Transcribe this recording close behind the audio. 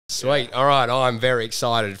Sweet. All right. I'm very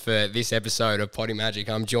excited for this episode of Body Majic.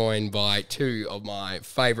 I'm joined by two of my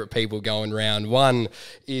favourite people going round. One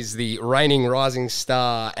is the reigning rising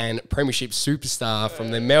star and premiership superstar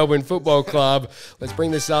from the Melbourne Football Club. Let's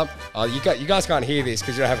bring this up. Oh, you guys can't hear this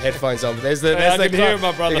because you don't have headphones on. But there's the. I can hear it,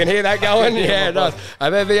 my brother. You can hear that going? Yeah, nice.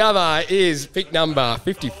 And then the other is pick number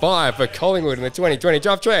 55 for Collingwood in the 2020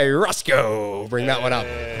 draft. Trey Ruscoe. Bring that one up.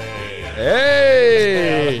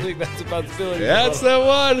 Hey! I think that's a possibility. That's the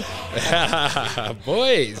one.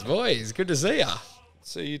 boys, good to see ya.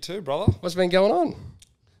 See you too, brother. What's been going on?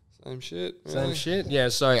 Same shit. Same shit. Yeah,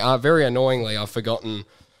 so very annoyingly, I've forgotten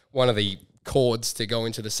one of the cords to go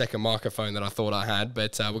into the second microphone that I thought I had,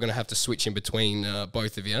 but we're going to have to switch in between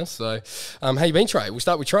both of you. So, how you been, Trey? We'll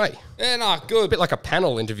start with Trey. Yeah, nah, good. A bit like a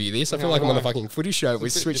panel interview this. I feel like I'm on the fucking footy show. We're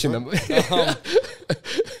switching them.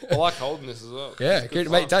 I like holding this as well. Yeah,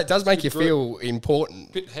 good. Mate, it does make you feel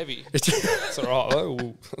important. Bit heavy. It's all right,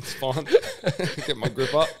 though. It's fine. Get my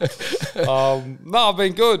grip up. No, I've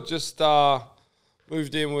been good. Just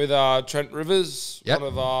moved in with Trent Rivers, one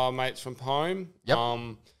of our mates from home. Yep.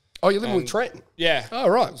 Oh, you're living with Trent? Yeah. Oh,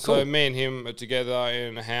 right. Cool. So me and him are together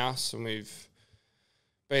in a house, and we've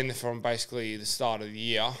been there from basically the start of the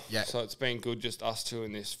year. Yeah. So it's been good just us two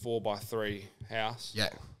in this 4x3 house. Yeah.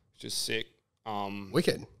 Which is sick.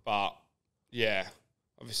 Wicked. But, yeah,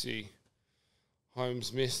 obviously,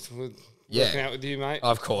 home's missed with working out with you, mate.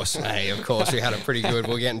 Of course. Hey, of course. We had it pretty good.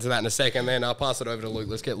 We'll get into that in a second. Then I'll pass it over to Luke.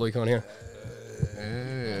 Let's get Luke on here.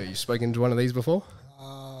 You've spoken to one of these before?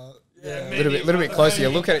 Yeah, a little bit closer. You're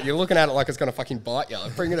looking at it like it's going to fucking bite you.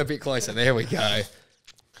 Bring it a bit closer. There we go.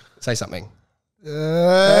 Say something. Just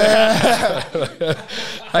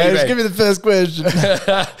give me the first question.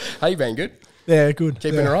 How you been? Good? Yeah, good.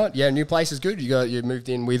 Keeping it right? Yeah, new place is good. You moved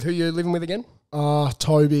in with who you living with again?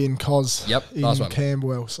 Toby and Cos. Yep, in nice one.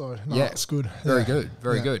 Camberwell. So it's good. Very good,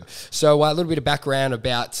 very good. So a little bit of background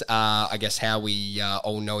about, I guess, how we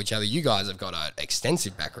all know each other. You guys have got an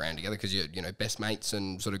extensive background together because you're best mates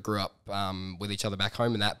and sort of grew up with each other back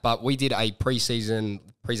home and that. But we did a preseason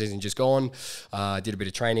just gone. Did a bit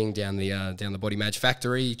of training down the Body Majic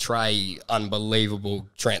factory. Trey, unbelievable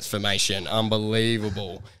transformation,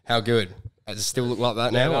 unbelievable. How good? Does it still look like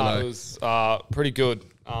that now? No, it was pretty good.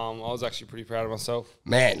 I was actually pretty proud of myself.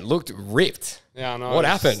 Man, looked ripped. Yeah, I know. What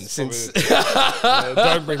happened since?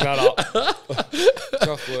 Don't bring that up.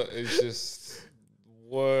 Chocolate is just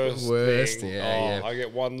worst thing. Yeah. I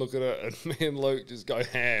get one look at it and me and Luke just go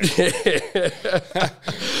ham.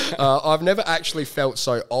 I've never actually felt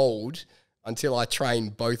so old until I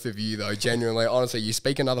trained both of you, though. Genuinely, honestly, you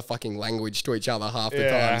speak another fucking language to each other half the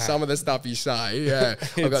time. Some of the stuff you say,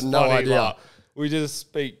 I've got no idea. We just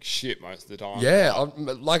speak shit most of the time. Yeah,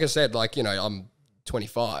 like I said, I'm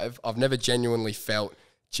 25. I've never genuinely felt,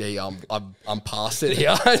 gee, I'm past it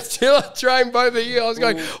here until I trained both of you. I was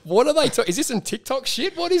going, what are they talking? Is this some TikTok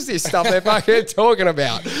shit? What is this stuff they're fucking talking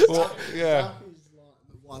about? Well, yeah.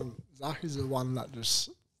 Zach is the one that just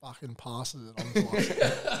fucking passes it on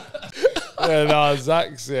to us. Zach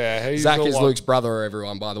is Luke's brother,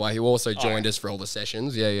 everyone, by the way, who also joined us for all the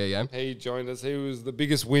sessions. Yeah. He joined us. He was the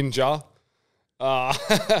biggest whinger.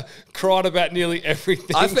 Cried about nearly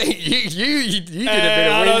everything. I think you did a bit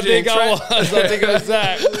of whinging. I think it was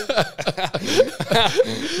Zach.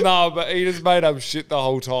 No, but he just made up shit the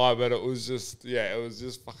whole time, and it was just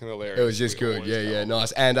fucking hilarious. It was just good. Yeah,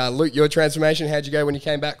 nice. And Luke, your transformation, how'd you go when you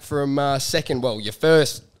came back from your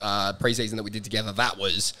first preseason that we did together? That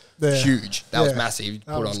was huge. That was massive. You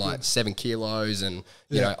put on like 7 kilos, and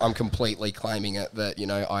you know, I'm completely claiming it that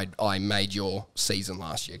I made your season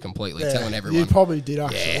last year completely, telling everyone. You probably did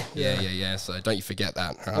actually. Yeah. So don't you forget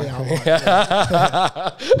that. Right?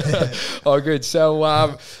 Yeah. Oh, good.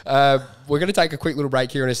 So we're going to take a quick little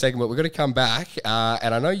break here in a second, but we're going to come back.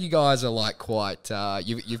 And I know you guys are like quite.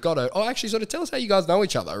 You've got to. Oh, actually, sort of tell us how you guys know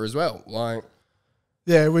each other as well. Like.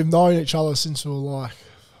 Yeah, we've known each other since we were like,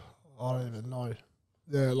 I don't even know.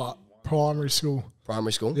 Yeah, like primary school.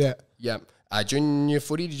 Primary school? Yeah. Yeah. Junior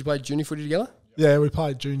footy, did you play junior footy together? Yeah, we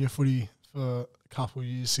played junior footy for a couple of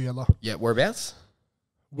years together. Yeah, whereabouts?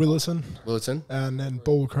 Willerton. And then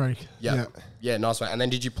Ball Creek. Yeah, nice one. And then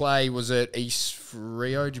did you play, was it East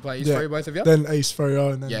Freo? Did you play East Freo, both of you? Then East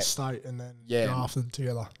Freo and then State and then drafted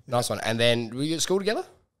together. Nice one. And then were you at school together?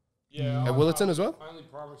 Yeah. At Willerton as well? Only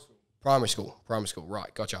primary school. Primary school,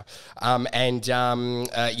 right, gotcha.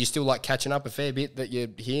 You still like catching up a fair bit that you're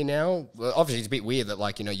here now? Well, obviously, it's a bit weird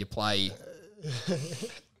that you play.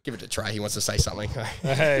 Give it to Trey, he wants to say something.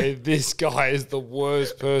 Hey, this guy is the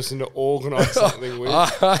worst person to organise something with.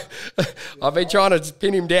 I've been trying to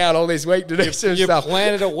pin him down all this week to do some you stuff.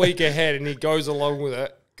 plan it a week ahead and he goes along with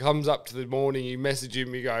it comes up to the morning, you message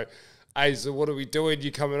him, you go, hey, so what are we doing?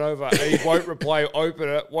 You coming over? And he won't reply, open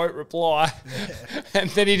it, won't reply. And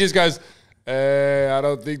then he just goes, I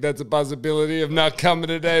don't think that's a possibility of not coming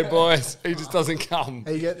today, boys. He just doesn't come.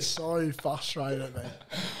 He gets so frustrated at me.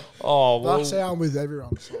 Oh, well. That's how I'm with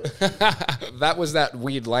everyone. So. That was that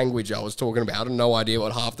weird language I was talking about. I had no idea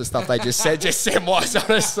what half the stuff they just said was,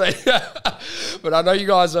 honestly. But I know you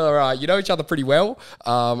guys are, you know each other pretty well.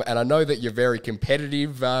 And I know that you're very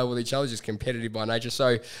competitive with each other, just competitive by nature. So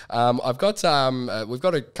we've got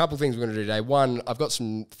a couple things we're going to do today. One, I've got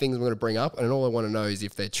some things I'm going to bring up, and all I want to know is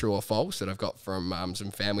if they're true or false that I've got from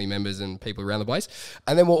some family members and people around the place.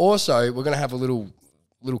 And then we're going to have a little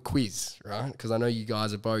quiz, right? Because I know you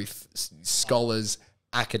guys are both scholars,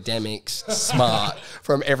 academics, smart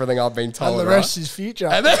from everything I've been told. And the rest is future.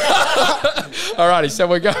 Alrighty, so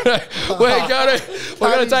we're gonna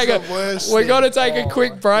take a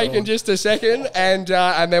quick break in just a second, and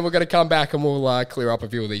then we're gonna come back and we'll clear up a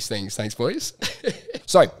few of these things. Thanks, boys.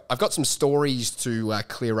 So I've got some stories to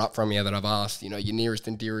clear up from you that I've asked, your nearest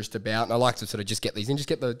and dearest about, and I like to sort of just get these in, just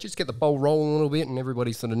get the ball rolling a little bit, and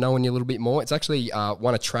everybody sort of knowing you a little bit more. It's actually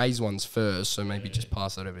one of Trey's ones first, so maybe just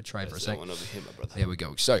pass that over to Trey for a second. There we go.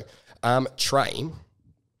 So, Trey,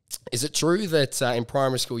 is it true that in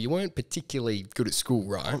primary school you weren't particularly good at school,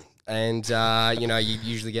 right? And you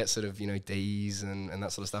usually get sort of D's and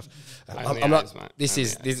that sort of stuff. I'm not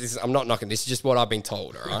knocking. This is just what I've been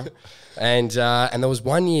told. All right. And there was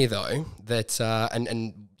one year though that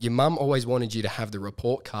and your mum always wanted you to have the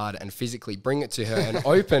report card and physically bring it to her and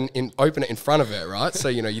open it in front of her, right? So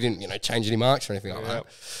you didn't change any marks or anything like that,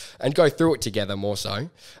 and go through it together more so.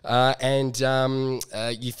 And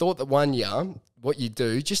you thought that one year, what you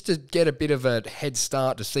do, just to get a bit of a head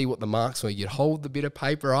start to see what the marks were, you'd hold the bit of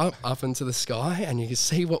paper up into the sky and you could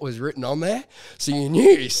see what was written on there. So you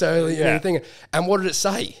knew. So you're thinking, and what did it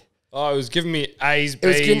say? Oh, it was giving me A's, B's. It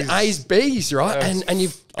was giving A's, B's, right? And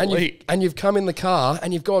you've come in the car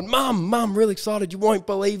and you've gone, Mum, really excited. You won't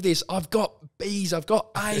believe this. I've got B's, I've got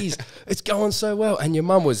A's. It's going so well. And your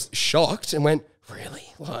mum was shocked and went,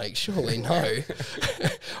 really? Like, surely no.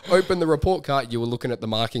 Open the report card. You were looking at the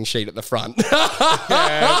marking sheet at the front.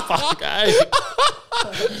 Yeah, fuck, eh?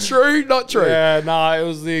 True, not true? Yeah, no, it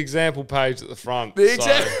was the example page at the front. The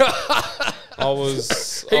example. I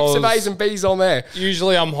was heaps of A's and B's on there.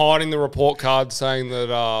 Usually I'm hiding the report card saying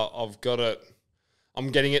that I've got it.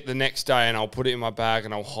 I'm getting it the next day and I'll put it in my bag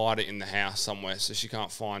and I'll hide it in the house somewhere so she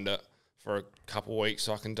can't find it for a couple of weeks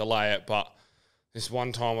so I can delay it. But this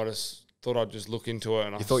one time I just thought I'd just look into it.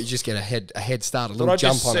 And you thought you'd just get a head start, a little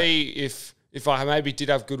jump on it. I'd just see if I maybe did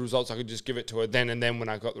have good results, I could just give it to her then and then when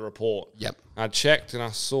I got the report. Yep. I checked and I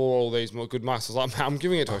saw all these more good marks. I was like, man, I'm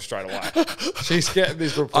giving it to her straight away. She's getting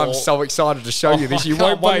this report. I'm so excited to show you this. You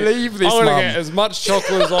won't believe this, I'm Mum. going to get as much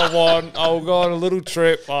chocolate as I want. I'll go on a little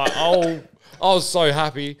trip. I was so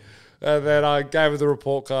happy. And then I gave her the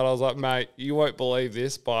report card. I was like, mate, you won't believe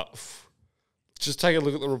this, but just take a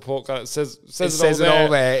look at the report card. It says it all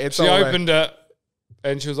there. She opened it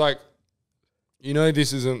and she was like,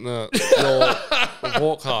 this isn't your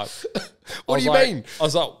report card. What do you mean? I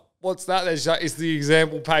was like, what's that? She's like, it's the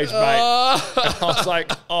example page, mate. And I was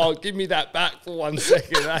like, give me that back for 1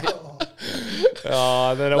 second, eh?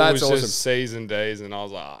 Then it was awesome. Just C's and D's, and I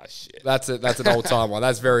was like, shit. That's an old-time one.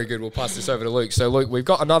 That's very good. We'll pass this over to Luke. So, Luke, we've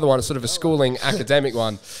got another one, sort of a schooling academic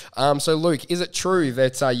one. So, Luke, is it true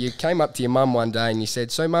that you came up to your mum one day and you said,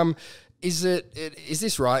 so, Mum, is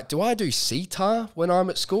this right? Do I do CTAR when I'm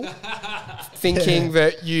at school? Thinking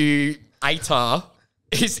that you ATAR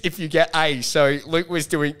is if you get A. So Luke was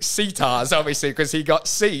doing CTARs, obviously, because he got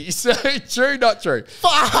C. So true, not true?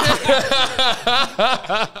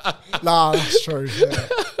 Nah, that's true. Yeah.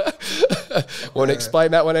 Want to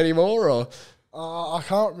explain that one anymore, or? I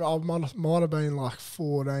can't. I might have been like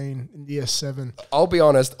 14 in year 7. I'll be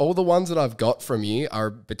honest. All the ones that I've got from you are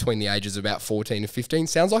between the ages of about 14 and 15.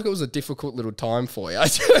 Sounds like it was a difficult little time for you.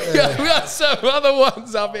 Yeah. We got some other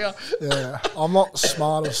ones up here. Yeah, I'm not the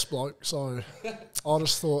smartest bloke, so I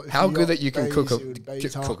just thought. How good that you can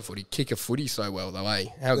kick a footy so well, though, eh?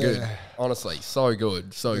 How good? Honestly, so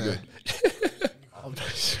good, so good.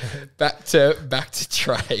 Back to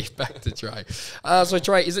Trey. So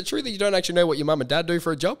Trey, is it true that you don't actually know what your mum and dad do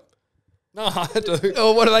for a job? No, I do.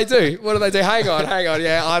 Oh, what do they do? Hang on.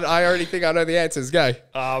 Yeah, I already think I know the answers. Go.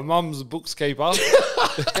 Mum's a bookkeeper.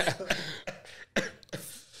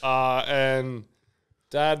 And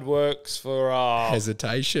dad works for...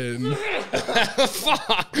 Hesitation.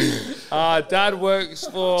 Fuck. Dad works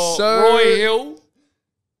for Roy Hill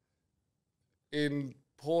in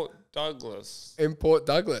Port Douglas. In Port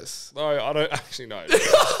Douglas. No, I don't actually know.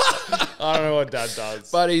 I don't know what Dad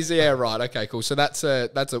does. But he's, yeah, right. Okay, cool. So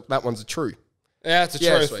that one's a true. Yeah, it's a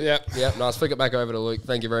truth. Sweet. Yeah. Yeah, nice. Flick it back over to Luke.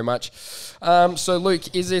 Thank you very much. So,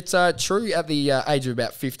 Luke, is it true at the age of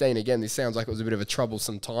about 15, again, this sounds like it was a bit of a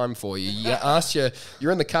troublesome time for you.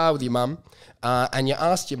 You're in the car with your mum, and you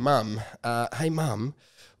asked your mum, hey, mum,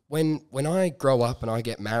 when I grow up and I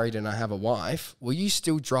get married and I have a wife, will you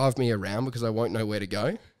still drive me around because I won't know where to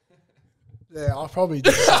go? Yeah, I probably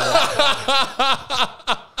did say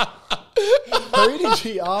that. Who did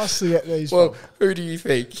she ask to get these Well, from? who do you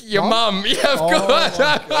think? Your mum. Yeah, of Oh, course.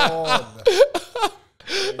 my God.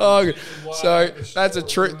 Oh, so that's a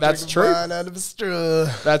true. That's true. Man out of a straw.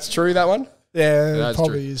 That's true. That one. Yeah, That's it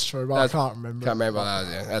probably true. is true, but I can't remember. Can't remember.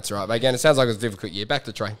 Yeah, that's right. But again, it sounds like it was a difficult year. Back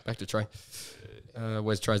to Trey.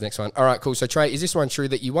 Where's Trey's next one? All right, cool. So Trey, is this one true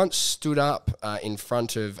that you once stood up in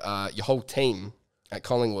front of your whole team at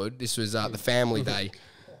Collingwood? This was the family day,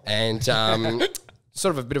 and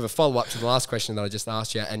sort of a bit of a follow-up to the last question that I just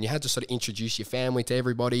asked you, and you had to sort of introduce your family to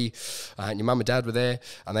everybody, and your mum and dad were there,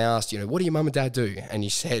 and they asked, what do your mum and dad do? And you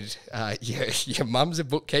said, your mum's a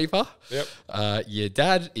bookkeeper, your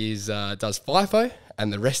dad does FIFO,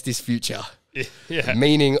 and the rest is future. Yeah.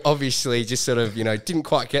 Meaning, obviously, just sort of, didn't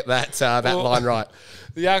quite get that line right.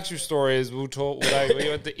 The actual story is we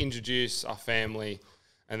had to introduce our family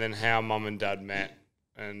and then how mum and dad met,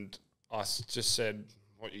 and I just said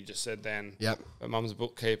what you just said then. Yep. But mum's a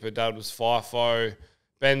bookkeeper, dad was FIFO.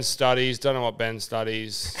 Ben studies. Don't know what Ben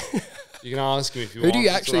studies. You can ask him if you Who want. do you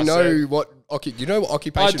actually know do you know what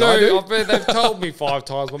occupation I do. I do? They've told me 5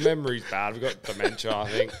 times. My memory's bad. I've got dementia, I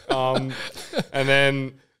think. And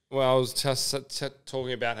then, I was just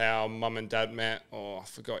talking about how mum and dad met, I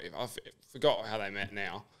forgot how they met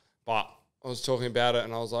now, but I was talking about it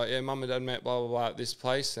and I was like, yeah, mum and dad met blah, blah, blah at this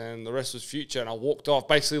place and the rest was future. And I walked off,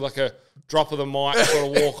 basically like a drop of the mic, sort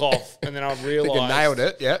of walk off. And then I realised. You nailed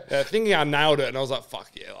it, yeah. Thinking I nailed it and I was like, fuck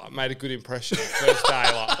yeah, I made a good impression. First day,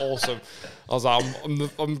 awesome. I was like,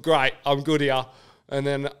 I'm great, I'm good here. And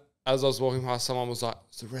then as I was walking past, someone was like,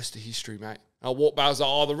 it's the rest of history, mate. I walked back, I was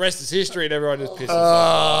like, the rest is history, and everyone just pisses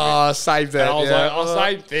off. Saved that. And I was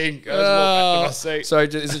like, same thing. I just walked back to my seat. So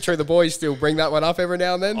is it true the boys still bring that one up every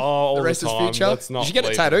now and then? All the rest the is time. future? That's not You should get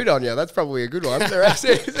it believable. tattooed on you. That's probably a good one. The rest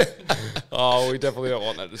is We definitely don't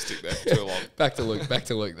want that to stick there for too long. Back to Luke.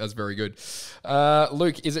 That's very good.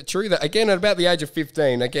 Luke, is it true that, again, at about the age of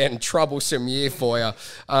 15, again, troublesome year for you,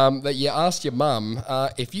 that you asked your mum,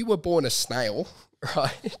 if you were born a snail,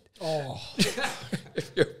 right? Oh,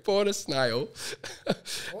 If you're born a snail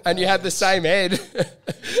and you had the same head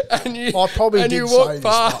and you, I probably and did you say walk this,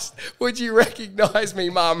 past, would you recognise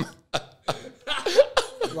me, mum?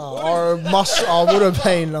 no, I would have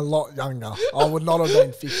been a lot younger. I would not have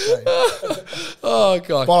been 15. Oh,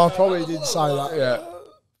 God. But I probably did say that. Yeah.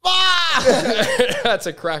 That's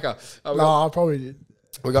a cracker. I probably did.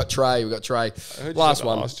 We got Trey. Last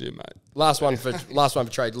one. Last year, mate. Last one for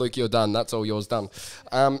Trey. Luke, you're done. That's all yours done.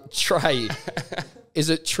 Trey, is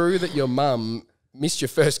it true that your mum missed your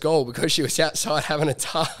first goal because she was outside having a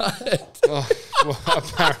tart? Well,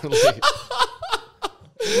 apparently.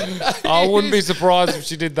 I wouldn't be surprised if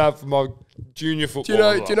she did that for my junior football. Do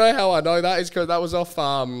you know how I know that? It's because that was off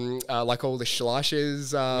like all the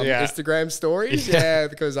Schleicher's Instagram stories. Yeah,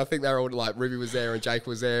 because I think they were all like Ruby was there and Jake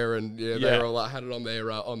was there, and they were all like had it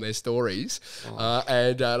on their stories.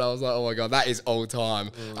 And I was like, oh my God, that is old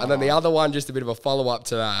time. And then the other one, just a bit of a follow up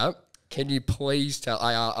to that. Can you please tell?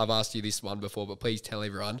 I've asked you this one before, but please tell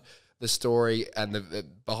everyone the story and the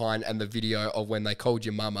behind and the video of when they called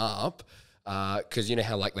your mum up. Because you know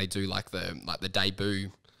how like they do like the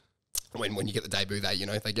debut when you get the debut they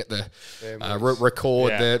get the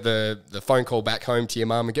record the phone call back home to your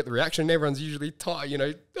mum and get the reaction, and everyone's usually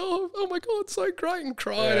tired, oh my God, so great, and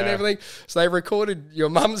crying and everything. So they recorded your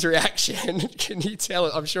mum's reaction. Can you tell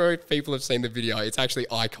it? I'm sure if people have seen the video, it's actually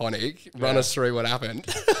iconic. Run us through what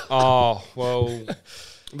happened. Oh, well,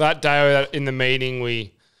 that day in the meeting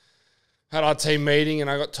we had our team meeting and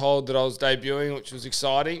I got told that I was debuting, which was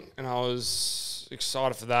exciting, and I was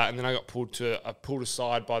excited for that. And then I got pulled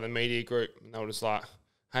aside by the media group, and they were just like,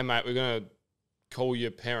 hey, mate, we're going to call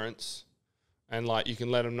your parents and, like, you can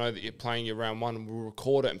let them know that you're playing your round one and we'll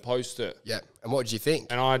record it and post it. Yeah. And what did you think?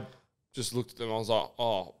 And I just looked at them. I was like,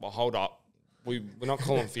 oh, well, hold up. We're not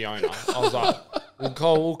calling Fiona. I was like,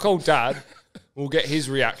 we'll call Dad. We'll get his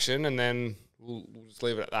reaction and then we'll just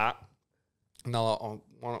leave it at that. And they're like, oh,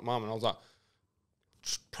 why not Mum? And I was like,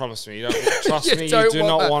 promise me, you don't trust me. You do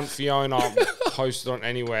not want Fiona post it on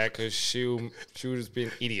anywhere because she would just be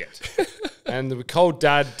an idiot. And we called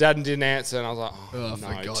Dad. Dad didn't answer, and I was like, oh for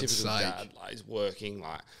no, God's typical sake. Dad. Like, he's working.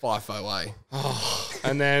 Like, FIFO way.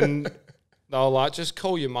 and then they were like, just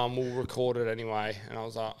call your mum. We'll record it anyway. And I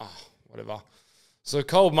was like, oh, whatever. So I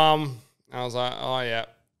called Mum, and I was like, oh yeah,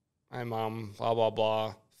 hey Mum, blah blah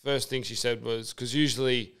blah. First thing she said was, because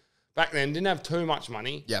usually back then didn't have too much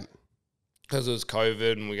money. Yeah. Because it was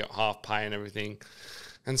COVID and we got half pay and everything.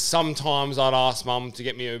 And sometimes I'd ask Mum to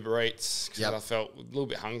get me Uber Eats because I felt a little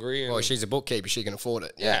bit hungry. Well, she's a bookkeeper. She can afford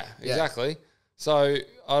it. Yeah, exactly. So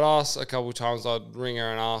I'd ask a couple of times. I'd ring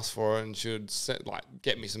her and ask for it, and she would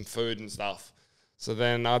get me some food and stuff. So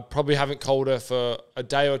then I probably haven't called her for a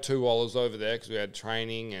day or two while I was over there because we had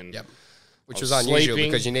training and which was unusual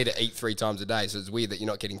because you need to eat 3 times a day. So it's weird that you're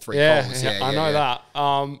not getting 3 calls. Yeah, I know that.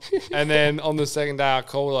 And then on the second day I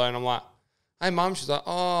called her and I'm like, hey, Mum. She's like,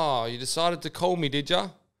 oh, you decided to call me, did you?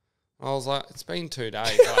 And I was like, it's been 2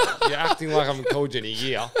 days. Like, you're acting like I haven't called you in a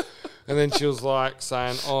year. And then she was like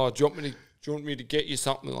saying, oh, do you want me to get you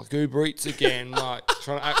something like Uber Eats again? Like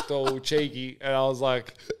trying to act all cheeky. And I was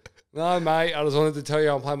like, no, mate, I just wanted to tell you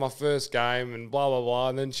I'm playing my first game and blah, blah, blah.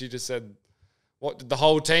 And then she just said, what, did the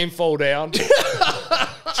whole team fall down?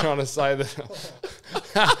 Trying to say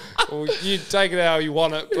that, well, you take it how you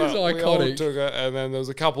want it, but we all took it. And then there was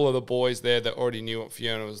a couple of the boys there that already knew what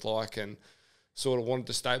Fiona was like and sort of wanted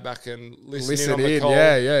to stay back and listen in on the call.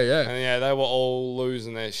 Yeah. And they were all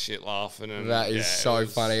losing their shit laughing. And that is so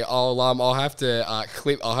funny. I'll have to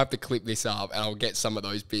clip this up and I'll get some of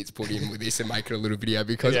those bits put in with this and make it a little video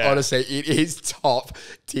because honestly, it is top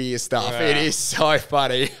tier stuff. Yeah. It is so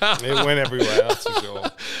funny. It went everywhere, that's for sure.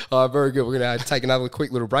 Very good. We're going to take another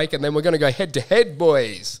quick little break and then we're going to go head to head,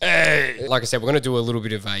 boys. Hey. Like I said, we're going to do a little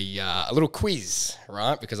bit of a little quiz,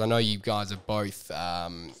 right? Because I know you guys are both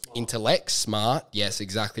intellect, smart. Yes,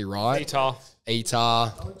 exactly right.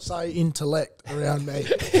 ETAR. Don't say intellect around me.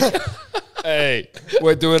 Hey,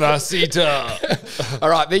 we're doing our CETA. All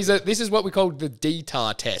right, this is what we call the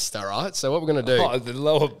DTAR test, all right? So what we're going to do... Oh, the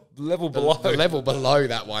lower level below. The level below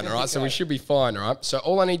that one, all right? So we should be fine, all right? So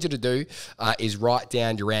all I need you to do is write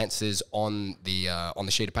down your answers on the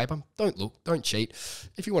sheet of paper. Don't look, don't cheat.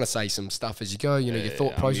 If you want to say some stuff as you go, you know, your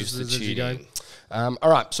thought processes as you go. All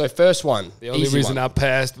right, so first one. The only reason I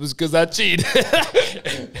passed was because I cheated.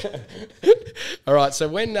 All right, so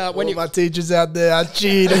when my teachers out there, I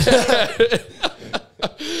cheated.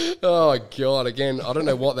 Oh God! Again, I don't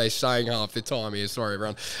know what they're saying half the time here. Sorry,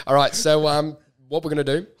 everyone. All right, so what we're gonna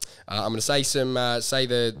do? I'm gonna say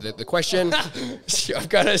the question. I'm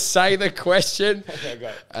gonna say the question,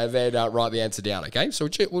 and then write the answer down. Okay, so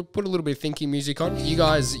we'll put a little bit of thinking music on. You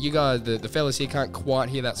guys, the fellas here can't quite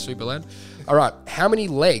hear that super loud. All right, how many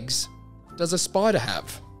legs does a spider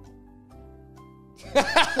have?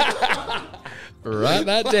 Write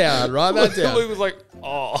that down. Write that down. Luke was like,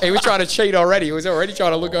 oh. He was trying to cheat already. He was already trying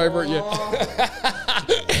to look over at you.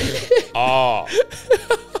 Oh.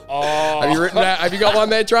 Oh. Have you written that? Have you got one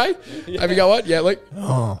there, Trey? Yeah. Have you got one? Yeah, Luke.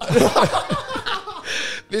 Oh.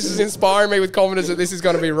 This is inspiring me with confidence that this is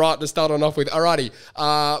going to be right to start on off with. Alrighty.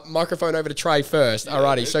 Microphone over to Trey first.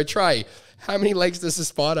 Alrighty. So, Trey, how many legs does the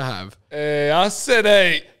spider have? I said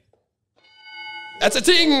 8. That's a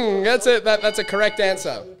ting. That's it. That's a correct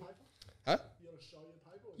answer.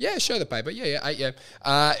 Yeah, show the paper. Yeah, 8, yeah.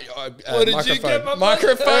 What did you get?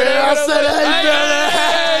 Microphone. I said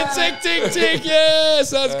 8. Tick, tick, tick. Yes,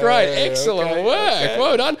 that's great. Excellent work.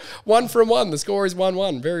 Well done. 1 from 1. The score is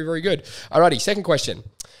 1-1. Very, very good. Alrighty, second question.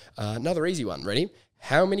 Another easy one. Ready?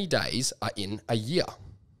 How many days are in a year?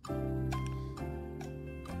 A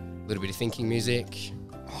little bit of thinking music.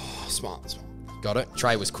 Oh, smart. Got it.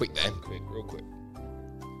 Trey was quick there. Real quick.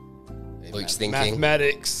 Luke's thinking.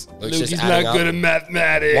 Mathematics. Luke's Luke is not good at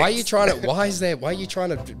mathematics. Why are you trying to? Why are you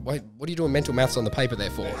trying to? What are you doing mental maths on the paper there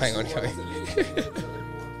for? Hang on. Hey,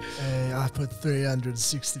 I put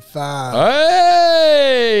 365.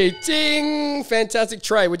 Hey, ting! Fantastic,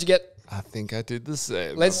 Trey. What'd you get? I think I did the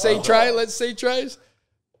same. Let's see, Trey. Let's see, Trey's.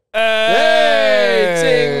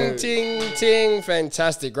 Hey, ting, ting, ting!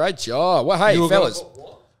 Fantastic, great job. Well, hey, fellas.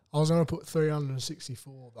 I was going to put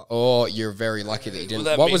 364. But oh, you're very lucky that you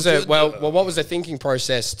didn't. What was the thinking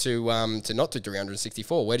process to not do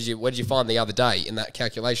 364? Where did you find the other day in that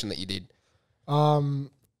calculation that you did?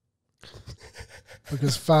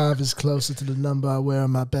 Because 5 is closer to the number I wear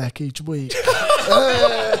on my back each week.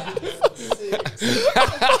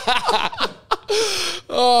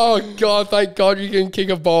 Oh God! Thank God you can kick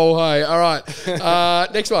a ball. Hey, all right.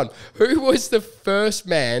 Next one. Who was the first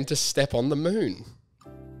man to step on the moon?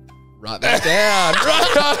 Write that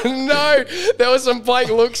down. No, there was some blank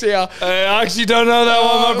looks here. I actually don't know that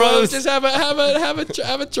one, my brothers. Just have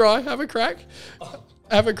a try. Have a crack.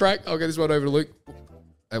 Have a crack. I'll get this one over to Luke.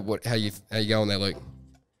 How you going there, Luke?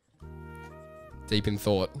 Deep in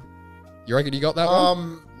thought. You reckon you got that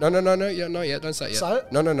one? No. Yeah, not yet. Don't say it yet. Say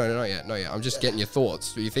it? No, not yet. I'm just getting your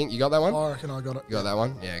thoughts. Do you think you got that one? I reckon I got it. You got that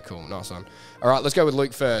one? Yeah, cool. Nice one. All right, let's go with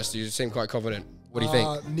Luke first. You seem quite confident. What do you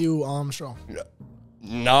think? Neil Armstrong.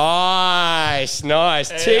 Nice. Tick, I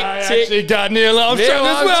tick. actually got Neil Armstrong Neil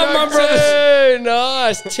as well, my Armstrong brothers. too.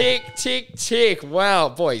 Nice. Tick. Wow,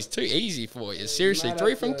 boys, too easy for you. Seriously,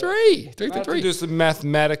 3 from 3. 3 for 3. Do some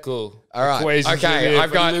mathematical All right. equations. Okay,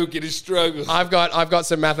 I've got Luke in his struggles. I've got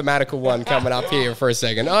some mathematical one coming up here for a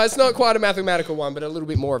second. Oh, it's not quite a mathematical one, but a little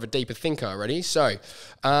bit more of a deeper thinker. Ready? So,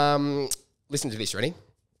 listen to this. Ready?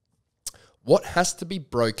 What has to be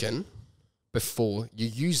broken before you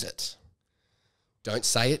use it? Don't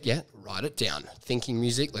say it yet. Write it down. Thinking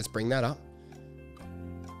music. Let's bring that up.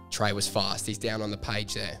 Trey was fast. He's down on the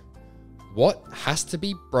page there. What has to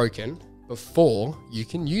be broken before you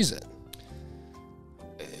can use it?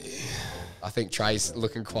 I think Trey's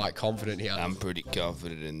looking quite confident here. I'm pretty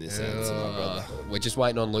confident in this answer, my brother. We're just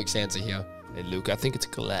waiting on Luke's answer here. Hey, Luke, I think it's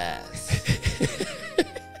glass.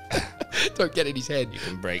 Don't get in his head. You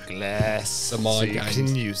can break glass. The mind so games. you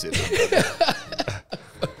can use it, my brother.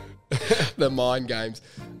 The mind games.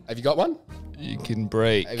 Have you got one? You can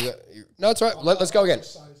break. No, it's all right. Let's go again.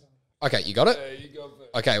 Okay, you got it? You go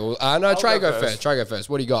first. Okay, well, no, Trey go first. Trey go first.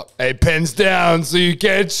 What do you got? Hey, pens down so you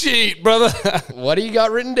can't cheat, brother. What do you got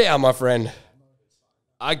written down, my friend?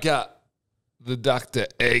 I got the Dr.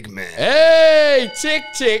 Eggman. Hey, tick.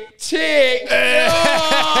 Oh,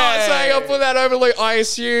 so I'll put that over, Luke. I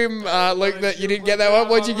assume, Luke, that you didn't get that one.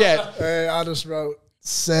 What'd you get? I just wrote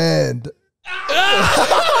sand.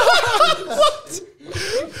 What?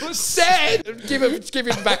 Sand. Give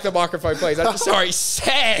him back the microphone, please. I'm sorry,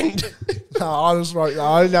 sand. No, I just wrote that.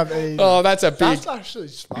 I didn't have any. Oh, that's That's actually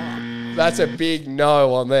smart. That's a big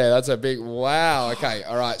no on there. That's a big wow. Okay,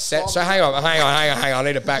 all right. So hang on. I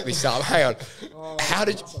need to back this up. Hang on.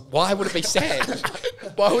 Why would it be sand?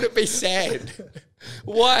 Why would it be sand?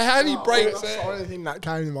 Why? How do you break That's the sand? only thing that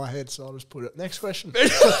came to my head, so I'll just put it. Next question.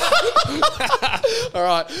 All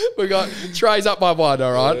right, we got Trey's up by 1.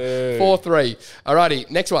 All right, 4-3. All righty,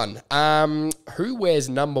 next one. Who wears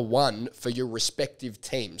number 1 for your respective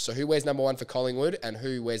teams? So who wears number 1 for Collingwood and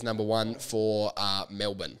who wears number 1 for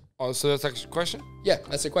Melbourne? Oh, so that's actually a question? Yeah,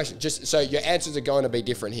 that's the question. Just so your answers are going to be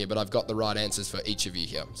different here, but I've got the right answers for each of you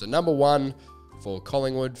here. So number 1 for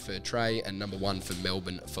Collingwood for Trey and number 1 for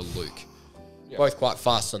Melbourne for Luke. Yep. Both quite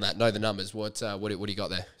fast on that. Know the numbers. What do you got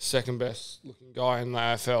there? Second best looking guy in the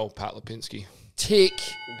AFL, Pat Lipinski. Tick,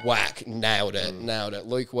 whack, nailed it.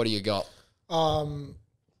 Luke, what do you got?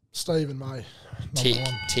 Stephen May.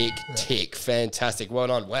 Tick. Fantastic. Well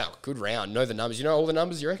done. Wow, good round. Know the numbers. You know all the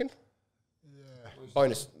numbers, you reckon? Yeah.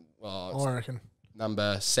 Bonus. I reckon.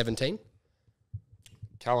 Number 17.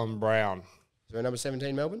 Callum Brown. Is there a number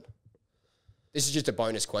 17, Melbourne? This is just a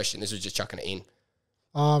bonus question. This was just chucking it in.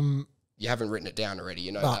 You haven't written it down already,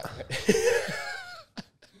 you know that.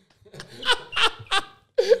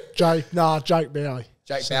 Jake Bowie.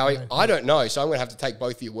 Jake Bowie. I don't know, so I'm going to have to take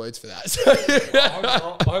both of your words for that. I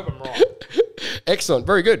hope I'm right. Excellent.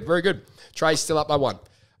 Very good. Trey's still up by 1.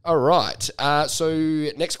 All right. So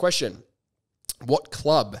next question. What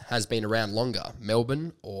club has been around longer,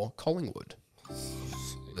 Melbourne or Collingwood? A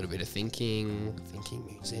little bit of thinking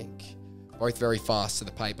music. Both very fast to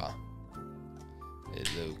the paper. Hey,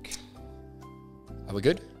 Luke. Are we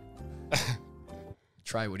good?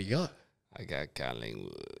 Trey, what do you got? I got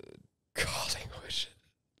Collingwood.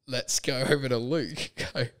 Let's go over to Luke.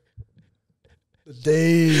 Go. The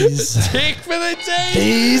D's. Tick for the D's.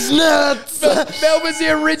 D's nuts. Melbourne's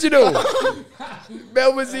the original.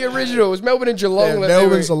 It was Melbourne and Geelong. Yeah,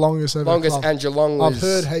 Melbourne's the longest ever club. And Geelong was... I've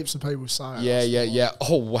heard heaps of people say it. Yeah.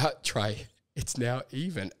 Oh, what, Trey? It's now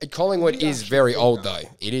even. Collingwood is very old, though.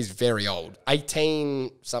 It is very old.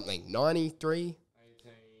 18-something. 93?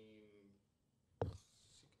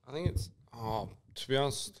 I think it's... Oh, to be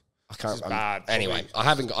honest... I can't remember. Bad. Anyway, I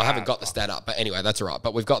haven't got the stat up, but anyway, that's all right.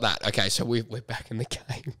 But we've got that. Okay, so we're back in the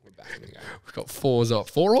game. We've got 4 all,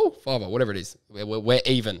 5 all, whatever it is. We're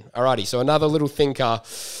even. Alrighty, so another little thinker.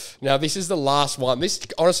 Now, this is the last one. This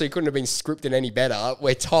honestly couldn't have been scripted any better.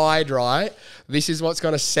 We're tied, right? This is what's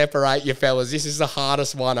going to separate you fellas. This is the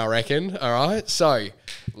hardest one, I reckon. All right, so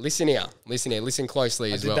listen here. Listen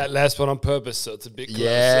closely as well. I did that last one on purpose, so it's a bit close.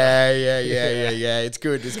 Yeah. It's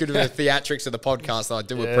good. It's good for the theatrics of the podcast. I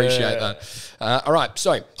do appreciate that. All right,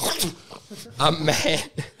 so a man...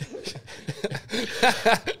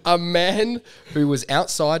 A man who was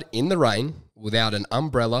outside in the rain without an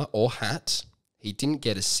umbrella or hat. He didn't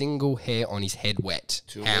get a single hair on his head wet.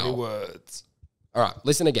 Too many words. All right,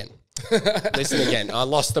 listen again. Listen again. I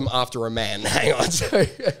lost them after a man. Hang on. So,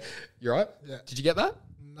 you all right? Yeah. Did you get that?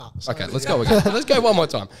 No. Okay, let's go again. Let's go one more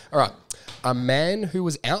time. All right. A man who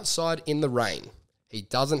was outside in the rain. He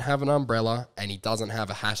doesn't have an umbrella and he doesn't have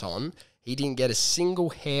a hat on. He didn't get a single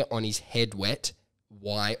hair on his head wet.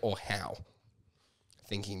 Why or how?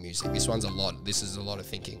 Thinking music. This one's a lot. This is a lot of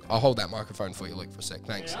thinking. I'll hold that microphone for you, Luke, for a sec.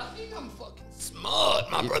 Thanks. I think I'm fucking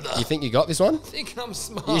smart, my brother. You think you got this one? I think I'm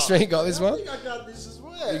smart. You think you got this one? I think I got this as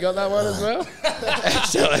well. You got that one as well?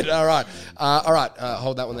 Excellent. All right.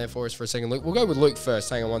 Hold that one there for us for a second, Luke. We'll go with Luke first.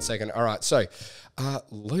 Hang on one second. All right. So,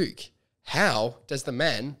 Luke, how does the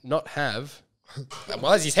man not have...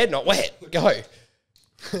 Why is his head not wet? Go.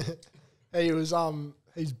 He was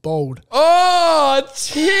he's bald. Oh,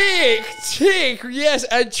 tick. Yes,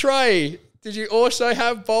 and Trey, did you also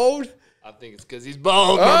have bald? I think it's because he's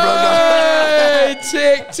bald, my brother.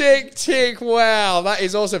 Hey, tick. Wow, that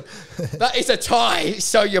is awesome. That is a tie.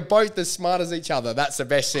 So you're both as smart as each other. That's the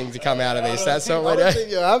best thing to come out of this. That's what I we don't do.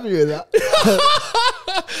 think you're happy with that.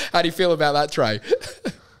 How do you feel about that, Trey?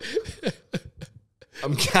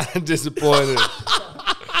 I'm kind of disappointed.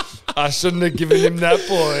 I shouldn't have given him that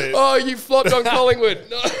point. Oh, you flopped on Collingwood.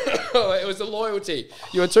 No, it was the loyalty.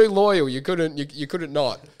 You were too loyal. You couldn't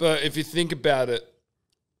not. But if you think about it,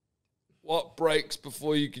 what breaks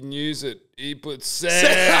before you can use it? He put sand.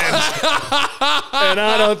 And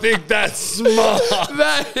I don't think that's smart.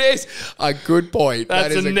 That is a good point. That's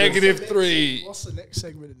that is a negative 3. What's the next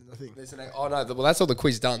segment in the thing? Oh no! Well, that's all the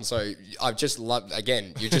quiz done. So I've just loved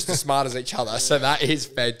again. You're just as smart as each other. So that is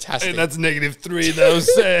fantastic. And that's negative 3 though,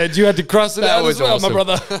 said. You had to cross it out as well, awesome. my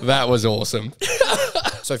brother. That was awesome.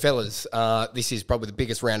 So, fellas, this is probably the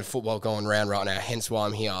biggest round of football going around right now. Hence why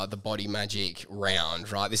I'm here, the Body Majic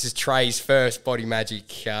round, right? This is Trey's first Body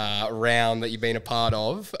Majic round that you've been a part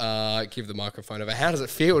of. Give the microphone over. How does it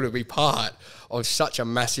feel to be part of such a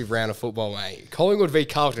massive round of football, mate? Collingwood v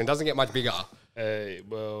Carlton doesn't get much bigger. Hey,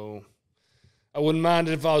 well, I wouldn't mind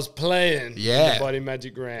it if I was playing in the Body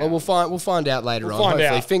Majic round. Well, we'll find out later on.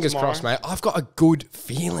 Hopefully, fingers crossed, mate. I've got a good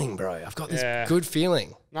feeling, bro. I've got this good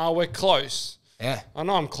feeling. No, we're close. Yeah. I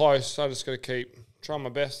know I'm close. I just got to keep trying my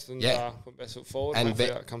best and put best foot forward. And hopefully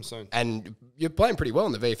that comes soon. And you're playing pretty well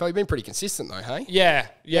in the VFL. You've been pretty consistent though, hey? Yeah.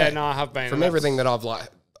 No, I have been. From everything that I've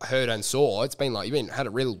heard and saw, it's been had a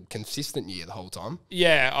real consistent year the whole time.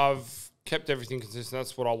 Yeah, I've kept everything consistent.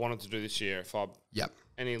 That's what I wanted to do this year. If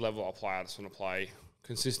any level I play, I just want to play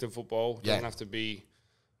consistent football. It doesn't have to be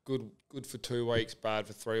good for 2 weeks, bad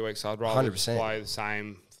for 3 weeks. I'd rather just play the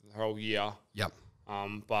same for the whole year. Yep.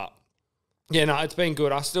 But yeah, no, it's been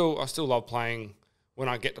good. I still love playing when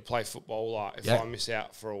I get to play football. Like if I miss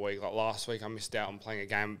out for a week, like last week I missed out on playing a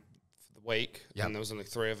game for the week, and there was only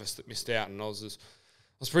 3 of us that missed out, and I was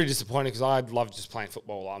pretty disappointed because I loved just playing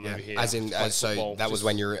football. I'm over here. So that was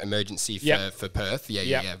when your emergency for Perth.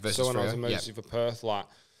 Yeah. Versus so when I was emergency for Perth, like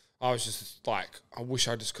I was just like, I wish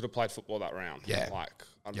I just could have played football that round. Yeah. Like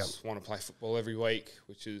I just want to play football every week,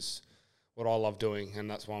 which is what I love doing, and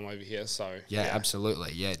that's why I'm over here. So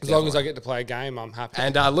absolutely. Yeah. As long as I get to play a game, I'm happy.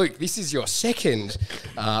 And Luke, this is your second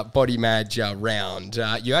Body Maj round.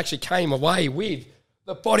 You actually came away with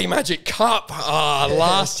the Body Majic Cup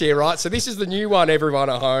last year, right? So this is the new one, everyone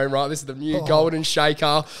at home, right? This is the new golden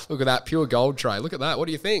shaker. Look at that, pure gold tray. Look at that. What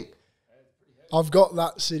do you think? I've got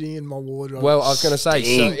that sitting in my wardrobe. Well, I was going to say,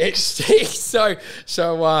 so it stinks.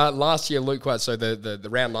 So last year, Luke, so the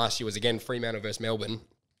round last year was again Fremantle versus Melbourne.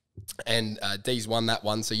 And D's won that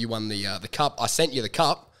one, so you won the cup. I sent you the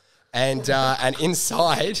cup, and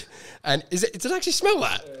inside, and does it actually smell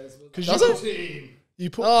that? Does it? You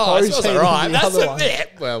put it smells all right. That's a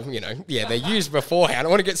bit. Well, they're used beforehand. I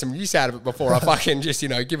want to get some use out of it before I fucking just,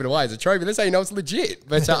 give it away as a trophy. That's how you know it's legit.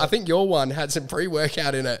 But I think your one had some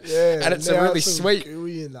pre-workout in it. Yeah. And it's a really sweet.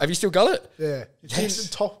 Have you still got it? Yeah. It's in the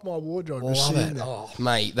top of my wardrobe. Love it. Oh,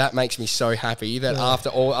 mate, that makes me so happy that after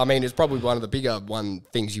all, I mean, it's probably one of the bigger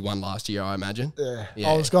things you won last year, I imagine. Yeah.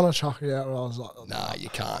 I was going to chuck it out, but I was like, nah, you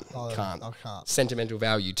can't. I can't. Sentimental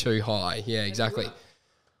value too high. Yeah, exactly.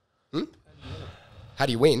 How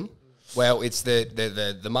do you win? Well, it's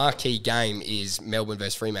the marquee game is Melbourne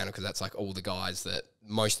versus Fremantle because that's like all the guys that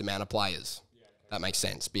most amount of players. That makes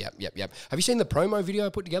sense. Yep. Have you seen the promo video I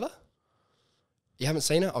put together? You haven't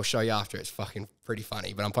seen it? I'll show you after. It's fucking pretty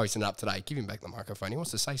funny, but I'm posting it up today. Give him back the microphone. He wants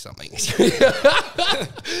to say something.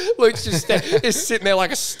 Luke's just sitting there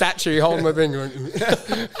like a statue holding the thing.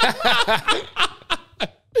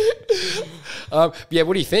 Yeah,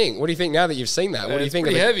 what do you think? What do you think now that you've seen that? What do you think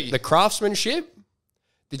of heavy. The craftsmanship?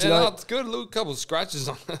 Did you Yeah, know? no, it's good. A little couple of scratches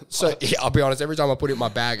on it. So yeah, I'll be honest. Every time I put it in my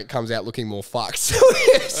bag, it comes out looking more fucked.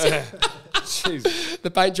 Jeez. The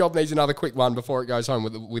paint job needs another quick one before it goes home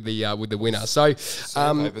with the winner. So,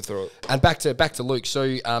 Paper through it. and back to Luke.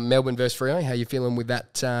 So Melbourne versus Freo. How you feeling with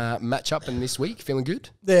that matchup and this week? Feeling good?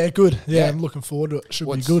 Yeah, good. Yeah, Yeah. I'm looking forward to it. Should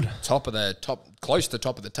What's be good. close to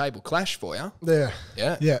top of the table clash for you. Yeah.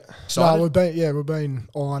 Yeah. Yeah. Excited? No, we've been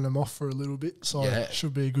eyeing them off for a little bit, so Yeah. it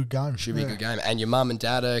should be a good game. Should be a good game. And your mum and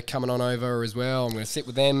dad are coming on over as well. I'm going to sit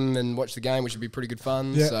with them and watch the game, which should be pretty good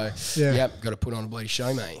fun. Yeah. So, Yeah. got to put on a bloody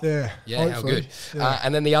show, mate. Yeah. Yeah, how hopefully. good. Yeah.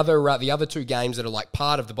 And then the other two games that are like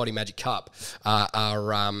part of the Body Majic Cup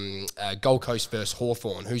are Gold Coast versus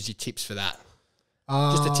Hawthorn. Who's your tips for that?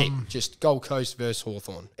 Just a tip. Just Gold Coast versus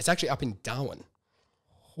Hawthorn. It's actually up in Darwin.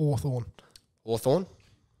 Hawthorn. Hawthorn?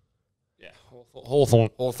 Yeah, Hawthorn.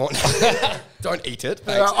 Hawthorn. Don't eat it.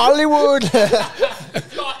 Thanks. Hollywood.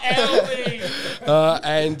 Not Alvin.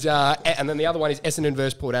 And then the other one is Essendon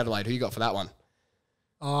versus Port Adelaide. Who you got for that one?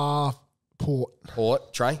 Port.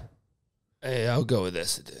 Port. Trey? Hey, I'll go with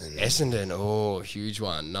Essendon. Essendon, oh, huge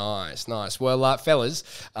one, nice. Well, fellas,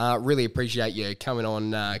 really appreciate you coming on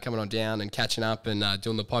down and catching up and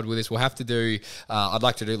doing the pod with us. We'll have to do. I'd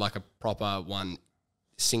like to do like a proper one,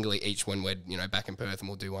 singly each when we're back in Perth, and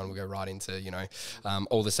we'll do one. We'll go right into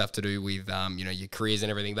all the stuff to do with your careers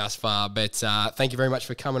and everything thus far. But thank you very much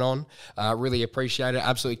for coming on. Really appreciate it.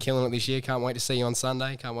 Absolutely killing it this year. Can't wait to see you on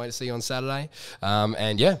Sunday. Can't wait to see you on Saturday.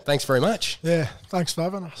 And yeah, thanks very much. Yeah, thanks for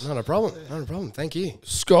having us. Not a problem. Not a problem. Thank you.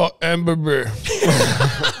 Scott Amberbeer.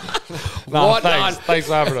 No, thanks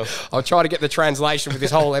for having us. I'll try to get the translation with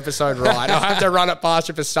this whole episode right. I'll have to run it past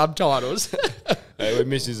you for subtitles. Hey, we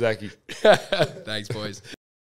miss you, Zachy. Thanks, boys.